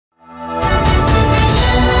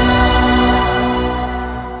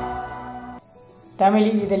தமிழி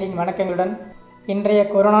இதழின் வணக்கங்களுடன் இன்றைய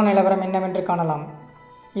கொரோனா நிலவரம் என்னவென்று காணலாம்.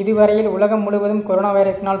 இதுவரையில் உலகம் முழுவதும் கொரோனா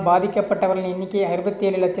வைரஸினால் பாதிக்கப்பட்டவர்களின் எண்ணிக்கை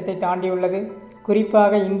 67 லட்சத்தை தாண்டியுள்ளது.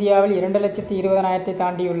 குறிப்பாக இந்தியாவில் 2,20,000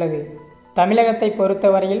 தாண்டியுள்ளது. தமிழகத்தை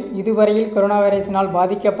பொறுத்தவரையில் இதுவரையில் கொரோனா வைரஸினால்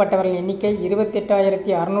பாதிக்கப்பட்டவர்களின் எண்ணிக்கை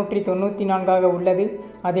 28,694 உள்ளது.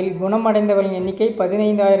 அதில் குணமடைந்தவர்களின் எண்ணிக்கை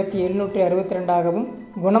 15,762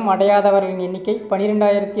 குணம் அடையாதவர்களின் எண்ணிக்கை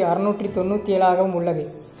 12,697 உள்ளது.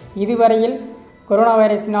 இதுவரையில் கொரோனா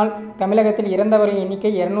வைரஸினால் தமிழகத்தில் இறந்தவர்களின் எண்ணிக்கை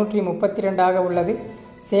 232 உள்ளது.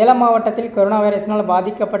 சேலம் மாவட்டத்தில் கொரோனா வைரஸினால்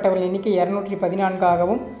பாதிக்கப்பட்டவர்களின் எண்ணிக்கை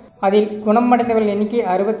 214 அதில் குணமடைந்தவர்கள் எண்ணிக்கை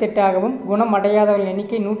 68 குணம் அடையாதவர்கள்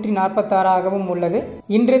எண்ணிக்கை 146 உள்ளது.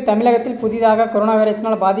 இன்று தமிழகத்தில் புதிதாக கொரோனா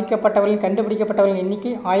வைரஸினால் பாதிக்கப்பட்டவர்கள் கண்டுபிடிக்கப்பட்டவர்களின்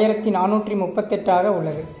எண்ணிக்கை 1438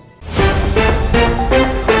 உள்ளது.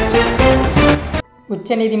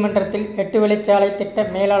 உச்சநீதிமன்றத்தில் 8 வழிச்சாலை திட்ட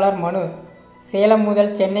மேலாளர் மனு. சேலம் முதல்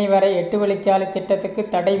சென்னை வரை 8 வழிச்சாலை திட்டத்துக்கு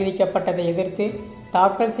தடை விதிக்கப்பட்டதை எதிர்த்து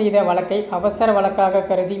தாக்கல் செய்த வழக்கை அவசர வழக்காக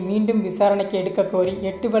கருதி மீண்டும் விசாரணைக்கு எடுக்க கோரி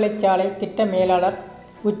 8 வழிச்சாலை திட்ட மேலாளர்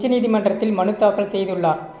உச்சநீதிமன்றத்தில் மனு தாக்கல்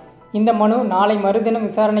செய்துள்ளார். இந்த மனு நாளை மறுதினம்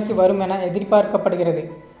விசாரணைக்கு வரும் என எதிர்பார்க்கப்படுகிறது.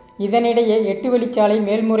 இதனிடையே 8 வழிச்சாலை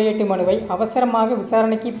மேல்முறையீட்டு மனுவை அவசரமாக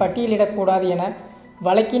விசாரணைக்கு பட்டியலிடக்கூடாது என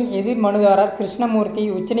வழக்கின் எதிர் மனுதாரர் கிருஷ்ணமூர்த்தி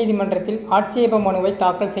உச்சநீதிமன்றத்தில் ஆட்சேப மனுவை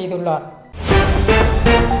தாக்கல் செய்துள்ளார்.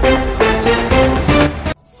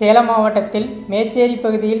 சேலம் மாவட்டத்தில் மேச்சேரி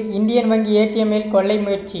பகுதியில் இந்தியன் வங்கி ஏடிஎம்மில் கொள்ளை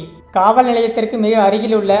முயற்சி. காவல் நிலையத்திற்கு மிக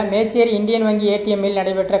அருகில் உள்ள மேச்சேரி இந்தியன் வங்கி ஏடிஎம்மில்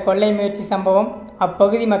நடைபெற்ற கொள்ளை முயற்சி சம்பவம்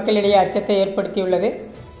அப்பகுதி மக்களிடையே அச்சத்தை ஏற்படுத்தியுள்ளது.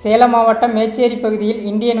 சேலம் மாவட்டம் மேச்சேரி பகுதியில்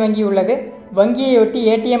இந்தியன் வங்கி உள்ளது. வங்கியையொட்டி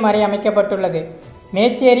ஏடிஎம் அறை அமைக்கப்பட்டுள்ளது.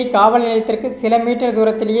 மேச்சேரி காவல் நிலையத்திற்கு சில மீட்டர்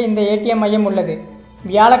தூரத்திலேயே இந்த ஏடிஎம் மையம் உள்ளது.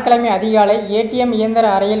 வியாழக்கிழமை அதிகாலை ஏடிஎம் இயந்திர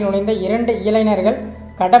அறையில் நுழைந்த 2 இளைஞர்கள்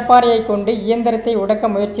கடப்பாறையை கொண்டு இயந்திரத்தை உடைக்க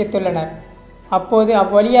முயற்சித்துள்ளனர். அப்போது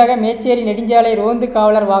அவ்வழியாக மேச்சேரி நெடுஞ்சாலை ரோந்து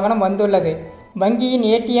காவலர் வாகனம் வந்துள்ளது. வங்கியின்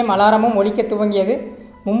ஏடிஎம் அலாரமும் ஒலிக்க துவங்கியது.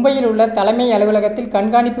 மும்பையில் உள்ள தலைமை அலுவலகத்தில்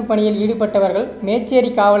கண்காணிப்பு பணியில் ஈடுபட்டவர்கள்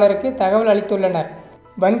மேச்சேரி காவலருக்கு தகவல் அளித்துள்ளனர்.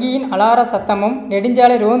 வங்கியின் அலார சத்தமும்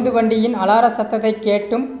நெடுஞ்சாலை ரோந்து வண்டியின் அலார சத்தத்தை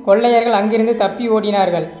கேட்டும் கொள்ளையர்கள் அங்கிருந்து தப்பி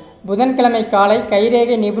ஓடினார்கள். புதன்கிழமை காலை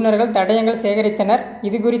கைரேகை நிபுணர்கள் தடயங்கள் சேகரித்தனர்.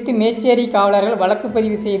 இதுகுறித்து மேச்சேரி காவலர்கள் வழக்கு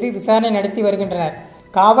பதிவு செய்து விசாரணை நடத்தி வருகின்றனர்.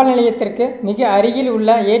 காவல் நிலையத்திற்கு மிக அருகில் உள்ள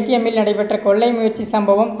ஏடிஎம்மில் நடைபெற்ற கொள்ளை முயற்சி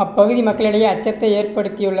சம்பவம் அப்பகுதி மக்களிடையே அச்சத்தை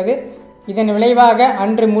ஏற்படுத்தியுள்ளது. இதன் விளைவாக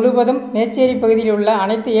அன்று முழுவதும் மேச்சேரி பகுதியில் உள்ள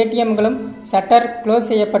அனைத்து ஏடிஎம்களும் ஷட்டர் க்ளோஸ்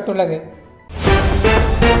செய்யப்பட்டுள்ளது.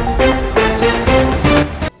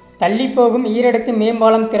 தள்ளிப்போகும் ஈரடுக்கு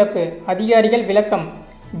மேம்பாலம் திறப்பு. அதிகாரிகள் விளக்கம்.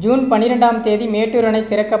 ஜூன் 12ஆம் தேதி மேட்டூர் அணை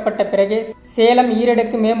திறக்கப்பட்ட பிறகே சேலம்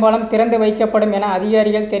ஈரடுக்கு மேம்பாலம் திறந்து வைக்கப்படும் என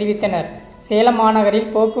அதிகாரிகள் தெரிவித்தனர். சேலம் மாநகரில்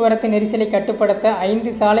போக்குவரத்து நெரிசலை கட்டுப்படுத்த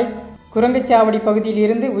 5 சாலை குரங்குச்சாவடி பகுதியில்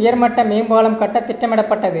இருந்து உயர்மட்ட மேம்பாலம் கட்ட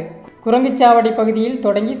திட்டமிடப்பட்டது. குரங்குச்சாவடி பகுதியில்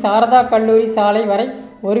தொடங்கி சாரதா கல்லூரி சாலை வரை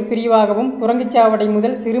ஒரு பிரிவாகவும் குரங்குச்சாவடி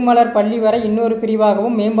முதல் சிறுமலர் பள்ளி வரை இன்னொரு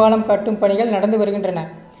பிரிவாகவும் மேம்பாலம் கட்டும் பணிகள் நடந்து வருகின்றன.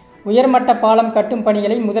 உயர்மட்ட பாலம் கட்டும்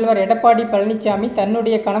பணிகளை முதல்வர் எடப்பாடி பழனிசாமி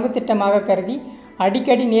தன்னுடைய கனவு திட்டமாக கருதி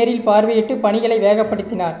அடிக்கடி நேரில் பார்வையிட்டு பணிகளை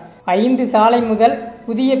வேகப்படுத்தினார். 5 சாலை முதல்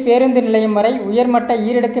புதிய பேருந்து நிலையம் வரை உயர்மட்ட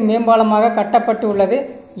ஈரடுக்கு மேம்பாலமாக கட்டப்பட்டு உள்ளது.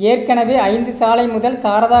 ஏற்கனவே 5 சாலை முதல்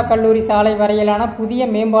சாரதா கல்லூரி சாலை வரையிலான புதிய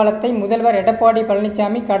மேம்பாலத்தை முதல்வர் எடப்பாடி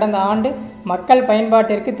பழனிசாமி கடந்த ஆண்டு மக்கள்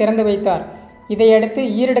பயன்பாட்டிற்கு திறந்து வைத்தார். இதையடுத்து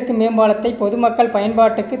ஈரடுக்கு மேம்பாலத்தை பொதுமக்கள்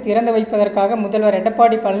பயன்பாட்டுக்கு திறந்து வைப்பதற்காக முதல்வர்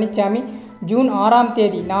எடப்பாடி பழனிசாமி ஜூன் 6ஆம்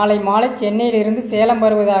தேதி நாளை மாலை சென்னையிலிருந்து சேலம்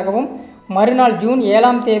வருவதாகவும் மறுநாள் ஜூன்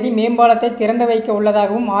 7ஆம் தேதி மேம்பாலத்தை திறந்து வைக்க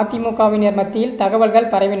உள்ளதாகவும் அதிமுகவினர் மத்தியில்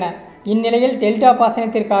தகவல்கள் பரவின. இந்நிலையில் டெல்டா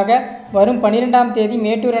பாசனத்திற்காக வரும் 12ஆம் தேதி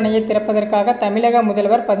மேட்டூர் அணையை திறப்பதற்காக தமிழக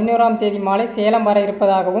முதல்வர் 11ஆம் தேதி மாலை சேலம் வர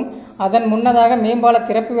இருப்பதாகவும் அதன் முன்னதாக மேம்பால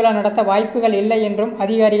திறப்பு விழா நடத்த வாய்ப்புகள் இல்லை என்றும்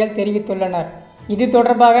அதிகாரிகள் தெரிவித்துள்ளனர். இது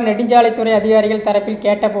தொடர்பாக நெடுஞ்சாலைத்துறை அதிகாரிகள் தரப்பில்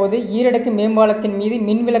கேட்டபோது ஈரடுக்கு மேம்பாலத்தின் மீது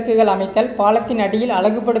மின்விளக்குகள் அமைத்தல், பாலத்தின் அடியில்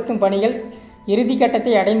அழகுபடுத்தும் பணிகள்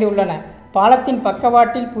இறுதிக்கட்டத்தை அடைந்துள்ளன. பாலத்தின்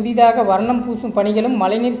பக்கவாட்டில் புதிதாக வர்ணம் பூசும் பணிகளும்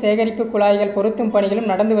மழைநீர் சேகரிப்பு குழாய்கள் பொருத்தும் பணிகளும்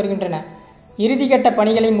நடந்து வருகின்றன. இறுதிக்கட்ட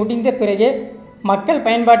பணிகளை முடிந்த பிறகே மக்கள்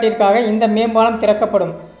பயன்பாட்டிற்காக இந்த மேம்பாலம்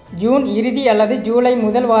திறக்கப்படும். ஜூன் இறுதி அல்லது ஜூலை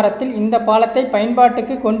முதல் வாரத்தில் இந்த பாலத்தை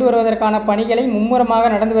பயன்பாட்டுக்கு கொண்டு வருவதற்கான பணிகளை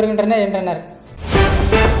மும்முரமாக நடந்து வருகின்றன என்றனர்.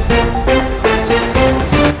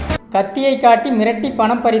 கத்தியை காட்டி மிரட்டி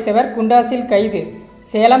பணம் பறித்தவர் குண்டாசில் கைது.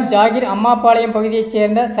 சேலம் ஜாகிர் அம்மாபாளையம் பகுதியைச்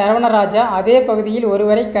சேர்ந்த சரவணராஜா அதே பகுதியில்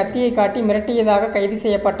ஒருவரை கத்தியை காட்டி மிரட்டியதாக கைது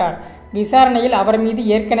செய்யப்பட்டார். விசாரணையில் அவர் மீது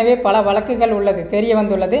ஏற்கனவே பல வழக்குகள் உள்ளது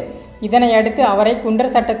தெரியவந்துள்ளது. இதனை அடுத்து அவரை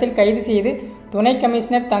குண்டர் சட்டத்தில் கைது செய்து துணை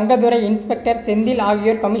கமிஷனர் தங்கதுரை, இன்ஸ்பெக்டர் செந்தில்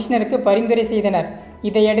ஆகியோர் கமிஷனருக்கு பரிந்துரை செய்தனர்.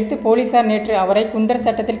 இதையடுத்து போலீசார் நேற்று அவரை குண்டர்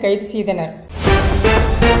சட்டத்தில் கைது செய்தனர்.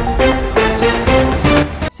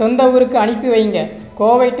 சொந்த ஊருக்கு அனுப்பி வைங்க.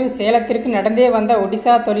 கோவை டு சேலத்திற்கு நடந்தே வந்த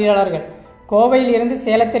ஒடிசா தொழிலாளர்கள். கோவையில் இருந்து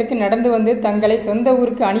சேலத்திற்கு நடந்து வந்து தங்களை சொந்த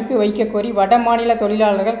ஊருக்கு அனுப்பி வைக்க கோரி வட மாநில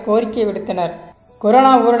தொழிலாளர்கள் கோரிக்கை விடுத்தனர்.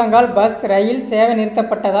 கொரோனா ஊரடங்கால் பஸ், ரயில் சேவை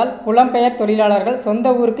நிறுத்தப்பட்டதால் புலம்பெயர் தொழிலாளர்கள் சொந்த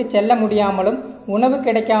ஊருக்கு செல்ல முடியாமலும் உணவு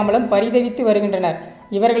கிடைக்காமலும் பரிதவித்து வருகின்றனர்.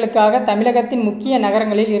 இவர்களுக்காக தமிழகத்தின் முக்கிய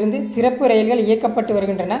நகரங்களில் இருந்து சிறப்பு ரயில்கள் இயக்கப்பட்டு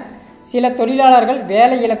வருகின்றன. சில தொழிலாளர்கள்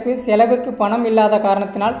வேலை இழப்பு, செலவுக்கு பணம் இல்லாத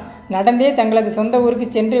காரணத்தினால் நடந்தே தங்களது சொந்த ஊருக்கு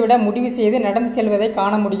சென்றுவிட முடிவு செய்து நடந்து செல்வதை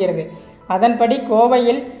காண முடிகிறது. அதன்படி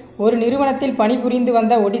கோவையில் ஒரு நிறுவனத்தில் பணிபுரிந்து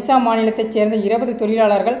வந்த ஒடிசா மாநிலத்தைச் சேர்ந்த 20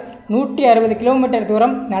 தொழிலாளர்கள் 160 கிலோமீட்டர்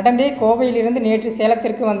தூரம் நடந்தே கோவையிலிருந்து நேற்று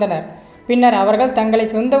சேலத்திற்கு வந்தனர். பின்னர் அவர்கள் தங்களை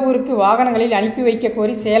சொந்த ஊருக்கு வாகனங்களில் அனுப்பி வைக்க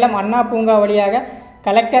கோரி சேலம் அண்ணா பூங்கா வழியாக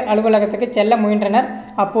கலெக்டர் அலுவலகத்துக்கு செல்ல முயன்றனர்.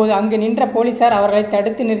 அப்போது அங்கு நின்ற போலீசார் அவர்களை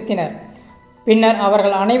தடுத்து நிறுத்தினர். பின்னர்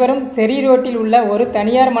அவர்கள் அனைவரும் செரி ரோட்டில் உள்ள ஒரு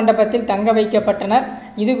தனியார் மண்டபத்தில் தங்க வைக்கப்பட்டனர்.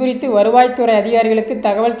 இதுகுறித்து வருவாய்த்துறை அதிகாரிகளுக்கு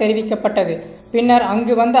தகவல் தெரிவிக்கப்பட்டது. பின்னர்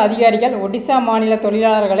அங்கு வந்த அதிகாரிகள் ஒடிசா மாநில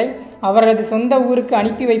தொழிலாளர்களை அவரது சொந்த ஊருக்கு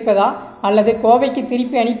அனுப்பி வைப்பதா அல்லது கோவைக்கு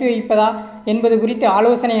திருப்பி அனுப்பி வைப்பதா என்பது குறித்து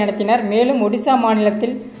ஆலோசனை நடத்தினர். மேலும் ஒடிசா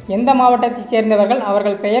மாநிலத்தில் எந்த மாவட்டத்தைச் சேர்ந்தவர்கள்,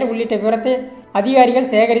 அவர்கள் பெயர் உள்ளிட்ட விவரத்தை அதிகாரிகள்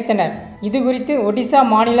சேகரித்தனர். இதுகுறித்து ஒடிசா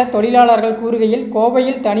மாநில தொழிலாளர்கள் கூறுகையில்,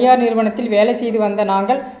 கோவையில் தனியார் நிறுவனத்தில் வேலை செய்து வந்த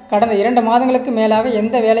நாங்கள் கடந்த 2 மாதங்களுக்கு மேலாக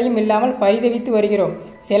எந்த வேலையும் இல்லாமல் பரிதவித்து வருகிறோம்.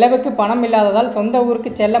 செலவுக்கு பணம் இல்லாததால் சொந்த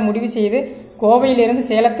ஊருக்கு செல்ல முடிவு செய்து கோவையிலிருந்து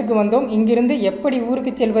சேலத்துக்கு வந்தோம். இங்கிருந்து எப்படி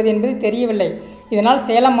ஊருக்கு செல்வது என்பது தெரியவில்லை. இதனால்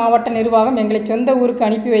சேலம் மாவட்ட நிர்வாகம் எங்களை சொந்த ஊருக்கு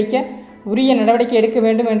அனுப்பி வைக்க உரிய நடவடிக்கை எடுக்க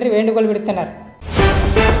வேண்டும் என்று வேண்டுகோள் விடுத்தனர்.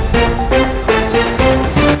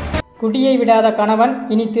 குடியை விடாத கணவன்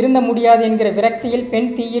இனி திருந்த முடியாது என்கிற விரக்தியில்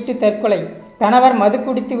பெண் தீயிட்டு தற்கொலை. கணவர் மது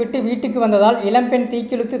குடித்து விட்டு வீட்டுக்கு வந்ததால் இளம்பெண்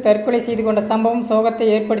தீக்கிழுத்து தற்கொலை செய்து கொண்ட சம்பவம் சோகத்தை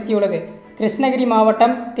ஏற்படுத்தியுள்ளது. கிருஷ்ணகிரி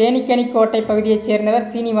மாவட்டம் தேனிக்கனி கோட்டை பகுதியைச் சேர்ந்தவர்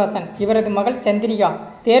சீனிவாசன். இவரது மகள் சந்திரிகா.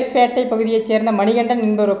 தேர்ப்பேட்டை பகுதியைச் சேர்ந்த மணிகண்டன்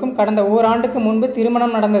என்பவருக்கும் கடந்த ஓராண்டுக்கு முன்பு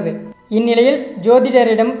திருமணம் நடந்தது. இந்நிலையில்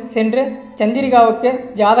ஜோதிடரிடம் சென்று சந்திரிகாவுக்கு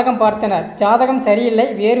ஜாதகம் பார்த்தனர். ஜாதகம் சரியில்லை,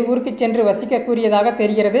 வேறு ஊருக்கு சென்று வசிக்க கூறியதாக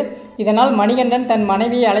தெரிகிறது. இதனால் மணிகண்டன் தன்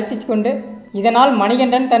மனைவியை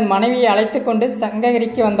அழைத்து கொண்டு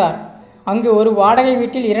சங்ககிரிக்கு வந்தார். அங்கு ஒரு வாடகை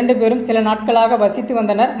வீட்டில் 2 பேரும் சில நாட்களாக வசித்து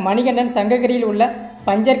வந்தனர். மணிகண்டன் சங்ககிரியில் உள்ள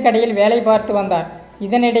பஞ்சர் கடையில் வேலை பார்த்து வந்தார்.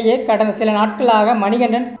 இதனிடையே கடந்த சில நாட்களாக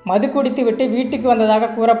மணிகண்டன் மது குடித்து விட்டு வீட்டுக்கு வந்ததாக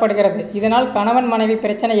கூறப்படுகிறது. இதனால் கணவன் மனைவி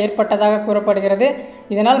பிரச்சனை ஏற்பட்டதாக கூறப்படுகிறது.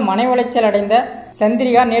 இதனால் மன உளைச்சல் அடைந்த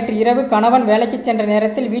சந்திரிகா நேற்று இரவு கணவன் வேலைக்கு சென்ற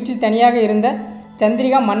நேரத்தில் வீட்டில் தனியாக இருந்த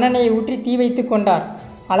சந்திரிகா மண்ணெண்ணெயை ஊற்றி தீ வைத்து கொண்டார்.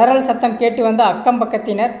 அலறல் சத்தம் கேட்டு வந்த அக்கம்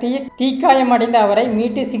பக்கத்தினர் தீக்காயமடைந்த அவரை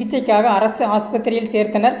மீட்டு சிகிச்சைக்காக அரசு ஆஸ்பத்திரியில்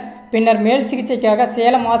சேர்த்தனர். பின்னர் மேல் சிகிச்சைக்காக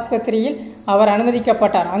சேலம் ஆஸ்பத்திரியில் அவர்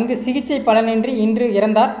அனுமதிக்கப்பட்டார். அங்கு சிகிச்சை பலனின்றி இன்று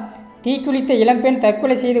இறந்தார். தீக்குளித்த இளம்பெண்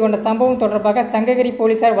தற்கொலை செய்து கொண்ட சம்பவம் தொடர்பாக சங்ககிரி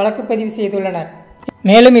போலீசார் வழக்கு பதிவு செய்துள்ளனர்.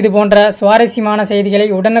 மேலும் இதுபோன்ற சுவாரஸ்யமான செய்திகளை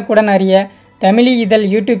உடனுக்குடன் அறிய தமிழி இதழ்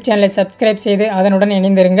யூடியூப் சேனலை சப்ஸ்கிரைப் செய்து அதனுடன்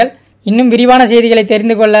இணைந்திருங்கள். இன்னும் விரிவான செய்திகளை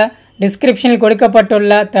தெரிந்து கொள்ள டிஸ்கிரிப்ஷனில்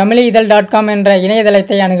கொடுக்கப்பட்டுள்ள தமிழிதழ்.com என்ற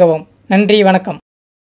இணையதளத்தை அணுகவும். நன்றி, வணக்கம்.